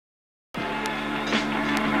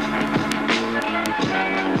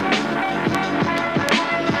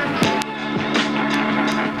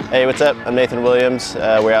Hey, what's up? I'm Nathan Williams.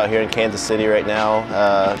 We're out here in Kansas City right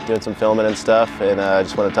now doing some filming and stuff, and I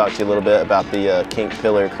just want to talk to you a little bit about the Kink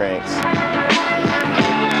Pillar Cranks.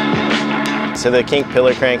 So the Kink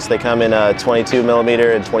Pillar Cranks, they come in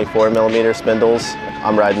 22mm and 24mm spindles.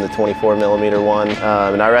 I'm riding the 24mm one,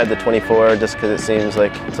 and I ride the 24 just because it seems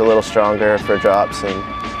like it's a little stronger for drops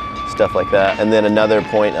and stuff like that. And then another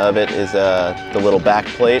point of it is the little back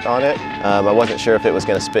plate on it. I wasn't sure if it was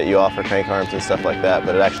going to spit you off for crank arms and stuff like that,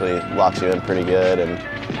 but it actually locks you in pretty good and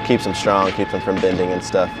keeps them strong, keeps them from bending and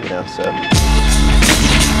stuff, you know. So.